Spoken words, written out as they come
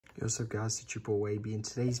Yo, what's up guys, it's your boy Wade B. In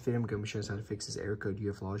today's video, I'm going to show you how to fix this error code you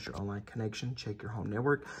have lost your online connection. Check your home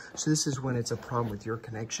network. So this is when it's a problem with your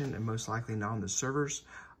connection and most likely not on the servers.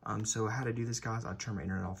 So how to do this, guys, I'll turn my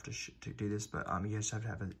internet off to do this, but you just have to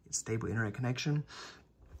have a stable internet connection.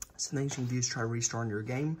 Some things you can do is try restarting your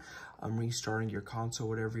game, restarting your console,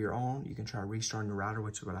 whatever you're on. You can try restarting your router,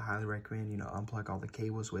 which is what I highly recommend. You know, unplug all the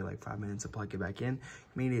cables, wait like 5 minutes to plug it back in. You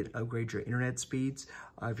may need to upgrade your internet speeds.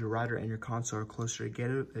 If your router and your console are closer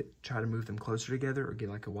together, try to move them closer together or get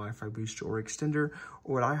like a Wi-Fi booster or extender.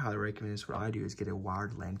 Or what I highly recommend is what I do is get a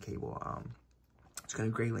wired LAN cable. It's going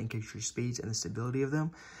to greatly increase your speeds and the stability of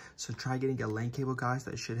them. So try getting a LAN cable, guys.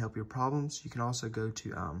 That should help your problems. You can also go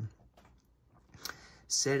to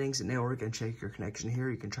settings and network and check your connection here.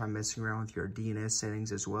 You can try messing around with your DNS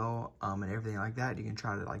settings as well, and everything like that. You can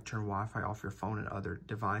try to like turn Wi-Fi off your phone and other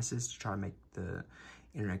devices to try to make the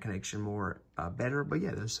internet connection more better. But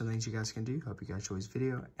yeah, there's some things you guys can do. Hope you guys enjoy this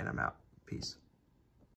video, and I'm out. Peace.